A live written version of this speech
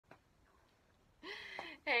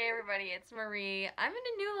everybody, it's Marie. I'm in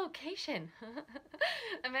a new location.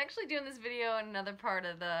 I'm actually doing this video in another part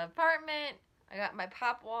of the apartment. I got my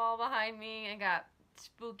pop wall behind me. I got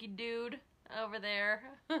spooky dude over there.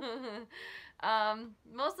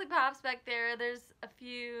 Mostly pops back there. There's a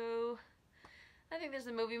few, I think there's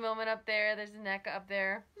a movie moment up there. There's a NECA up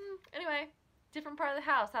there. Anyway, different part of the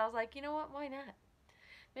house. I was like, you know what, why not?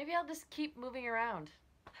 Maybe I'll just keep moving around.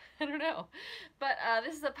 I don't know. But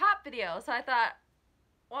this is a pop video, so I thought,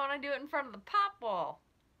 why don't I do it in front of the pop wall?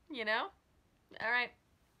 You know? Alright.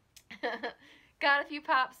 Got a few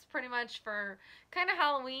pops pretty much for kind of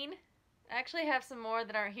Halloween. I actually have some more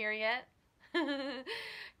that aren't here yet.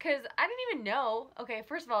 Because I didn't even know. Okay,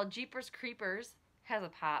 first of all, Jeepers Creepers has a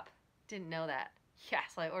pop. Didn't know that. Yeah,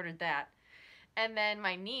 so I ordered that. And then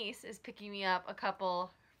my niece is picking me up a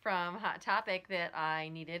couple from Hot Topic that I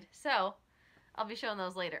needed. So, I'll be showing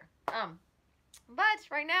those later. But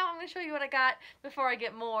right now I'm going to show you what I got before I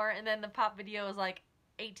get more, and then the pop video is like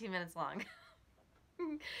 18 minutes long.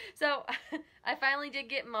 So, I finally did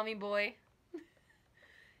get Mummy Boy.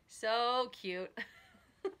 So cute.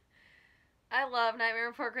 I love Nightmare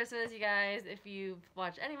Before Christmas, you guys. If you've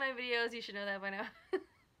watched any of my videos, you should know that by now.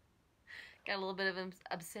 Got a little bit of an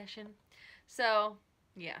obsession. So,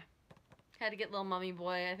 yeah. Had to get little Mummy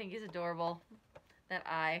Boy. I think he's adorable. That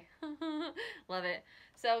eye. Love it.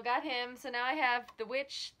 So, got him. So now I have the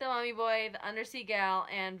Witch, the Mummy Boy, the Undersea Gal,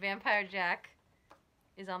 and Vampire Jack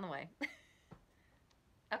is on the way.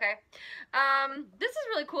 Okay. This is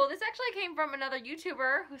really cool. This actually came from another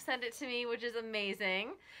YouTuber who sent it to me, which is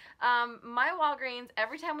amazing. My Walgreens,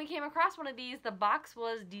 every time we came across one of these, the box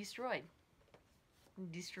was destroyed.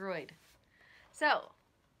 Destroyed. So,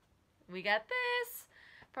 we got this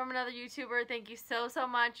from another YouTuber. Thank you so, so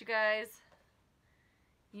much, you guys.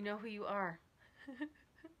 You know who you are.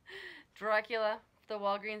 Dracula, the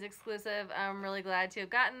Walgreens exclusive. I'm really glad to have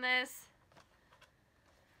gotten this.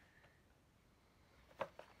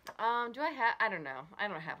 I don't know. I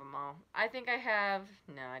don't have them all. I think I have,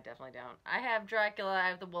 no, I definitely don't. I have Dracula, I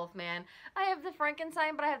have the Wolfman. I have the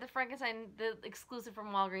Frankenstein, but I have the Frankenstein, the exclusive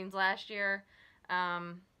from Walgreens last year.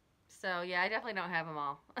 So yeah, I definitely don't have them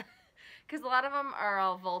all. Because a lot of them are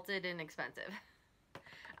all vaulted and expensive.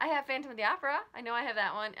 I have Phantom of the Opera. I know I have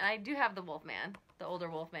that one. And I do have the Wolfman, the older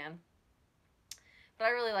Wolfman. But I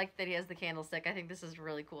really like that he has the candlestick. I think this is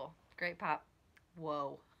really cool. Great pop.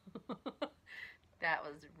 Whoa. That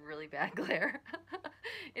was really bad glare.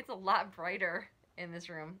 It's a lot brighter in this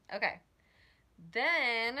room. Okay.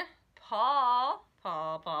 Then, Paul,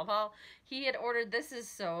 he had ordered, this is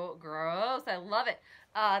so gross. I love it.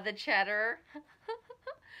 The Cheddar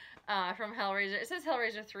from Hellraiser. It says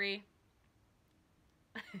Hellraiser 3.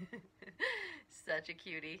 Such a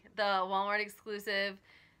cutie. The Walmart exclusive.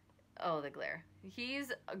 Oh, the glare.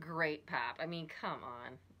 He's a great pop. I mean, come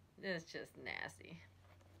on. It's just nasty.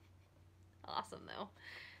 Awesome, though.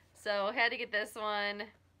 So, had to get this one.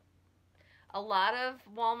 A lot of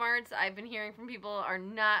Walmarts, I've been hearing from people,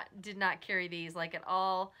 did not carry these, like, at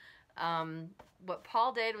all. What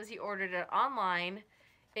Paul did was he ordered it online.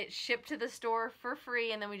 It shipped to the store for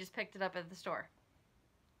free, and then we just picked it up at the store.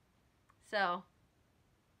 So,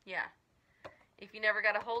 yeah. If you never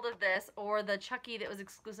got a hold of this, or the Chucky that was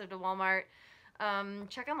exclusive to Walmart,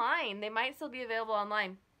 check online. They might still be available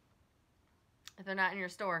online if they're not in your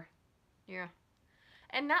store. Yeah.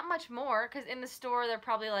 And not much more, because in the store they're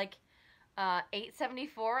probably like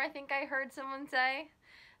 $8.74, I think I heard someone say.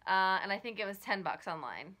 And I think it was $10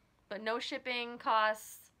 online. But no shipping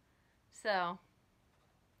costs. So,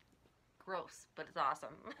 gross, but it's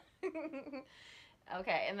awesome.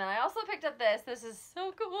 Okay, and then I also picked up this. This is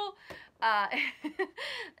so cool.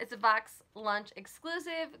 It's a box lunch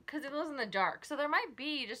exclusive because it glows in the dark. So there might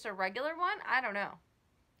be just a regular one. I don't know.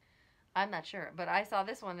 I'm not sure, but I saw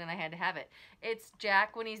this one and I had to have it. It's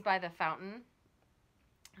Jack when he's by the fountain.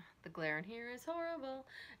 The glare in here is horrible.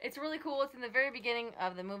 It's really cool. It's in the very beginning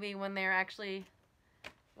of the movie when they're actually,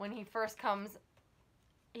 when he first comes,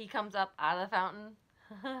 he comes up out of the fountain.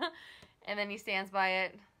 And then he stands by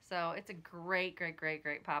it. So it's a great, great, great,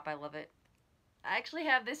 great pop. I love it. I actually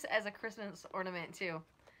have this as a Christmas ornament too.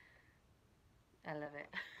 I love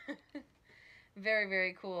it. Very,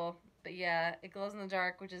 very cool. But yeah, it glows in the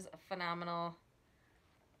dark, which is phenomenal.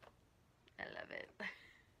 I love it.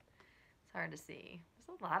 It's hard to see.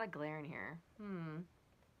 There's a lot of glare in here.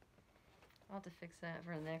 I'll have to fix that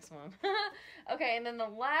for the next one. Okay, and then the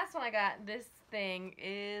last one I got, this thing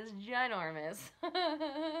is ginormous.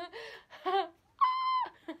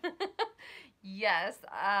 Yes,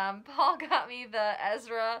 Paul got me the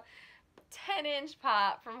Ezra 10-inch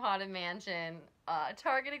pop from Haunted Mansion.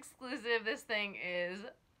 Target exclusive. This thing is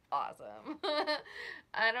awesome.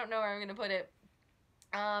 I don't know where I'm going to put it.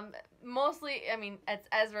 Mostly, I mean, it's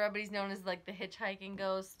Ezra, but he's known as like the hitchhiking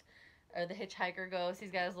ghost or the hitchhiker ghost.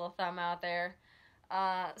 He's got his little thumb out there.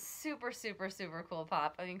 Super, super, super cool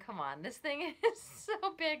pop. I mean, come on. This thing is so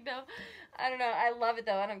big, though. I don't know. I love it,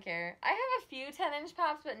 though. I don't care. I have a few 10-inch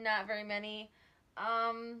pops, but not very many.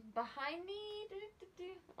 Behind me,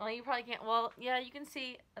 well, you probably can't, well, yeah, you can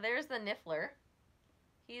see, there's the Niffler.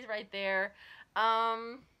 He's right there.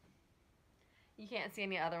 You can't see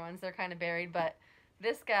any other ones. They're kind of buried, but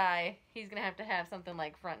this guy, he's going to have something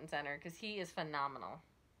like front and center, because he is phenomenal.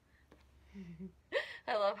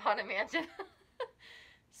 I love Haunted Mansion.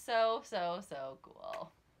 So, so, so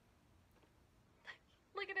cool.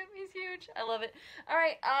 Look at him, he's huge. I love it.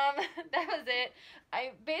 Alright, that was it.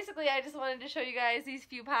 I just wanted to show you guys these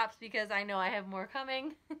few pops because I know I have more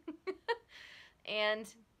coming. And,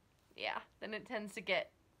 yeah, then it tends to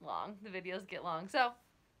get long. The videos get long. So,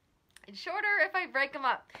 it's shorter if I break them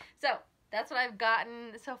up. So, that's what I've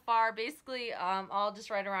gotten so far. Basically, all just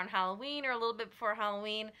right around Halloween or a little bit before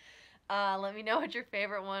Halloween. Let me know what your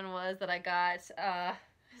favorite one was that I got.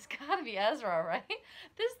 It's gotta be Ezra, right?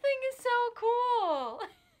 This thing is so cool.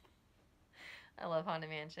 I love Haunted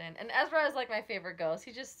Mansion. And Ezra is like my favorite ghost.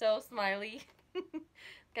 He's just so smiley.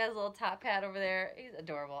 Got his little top hat over there. He's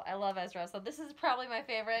adorable. I love Ezra. So this is probably my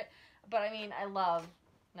favorite. But I mean, I love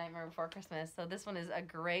Nightmare Before Christmas. So this one is a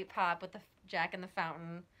great pop with the Jack in the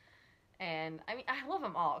Fountain. And I mean, I love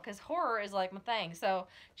them all because horror is like my thing. So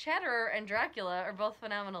Chatterer and Dracula are both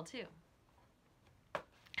phenomenal too.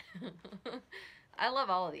 I love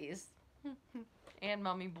all of these. And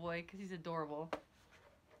Mummy Boy, because he's adorable.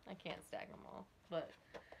 I can't stack them all. But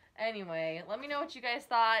anyway, let me know what you guys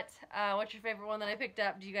thought. What's your favorite one that I picked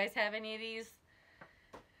up? Do you guys have any of these?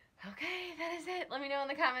 Okay, that is it. Let me know in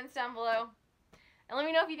the comments down below. And let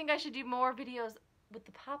me know if you think I should do more videos with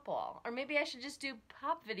the pop wall. Or maybe I should just do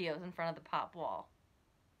pop videos in front of the pop wall.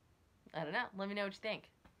 I don't know. Let me know what you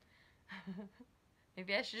think.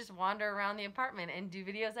 Maybe I should just wander around the apartment and do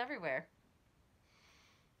videos everywhere.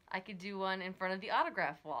 I could do one in front of the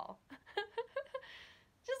autograph wall.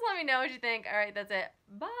 Just let me know what you think. Alright, that's it.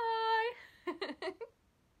 Bye!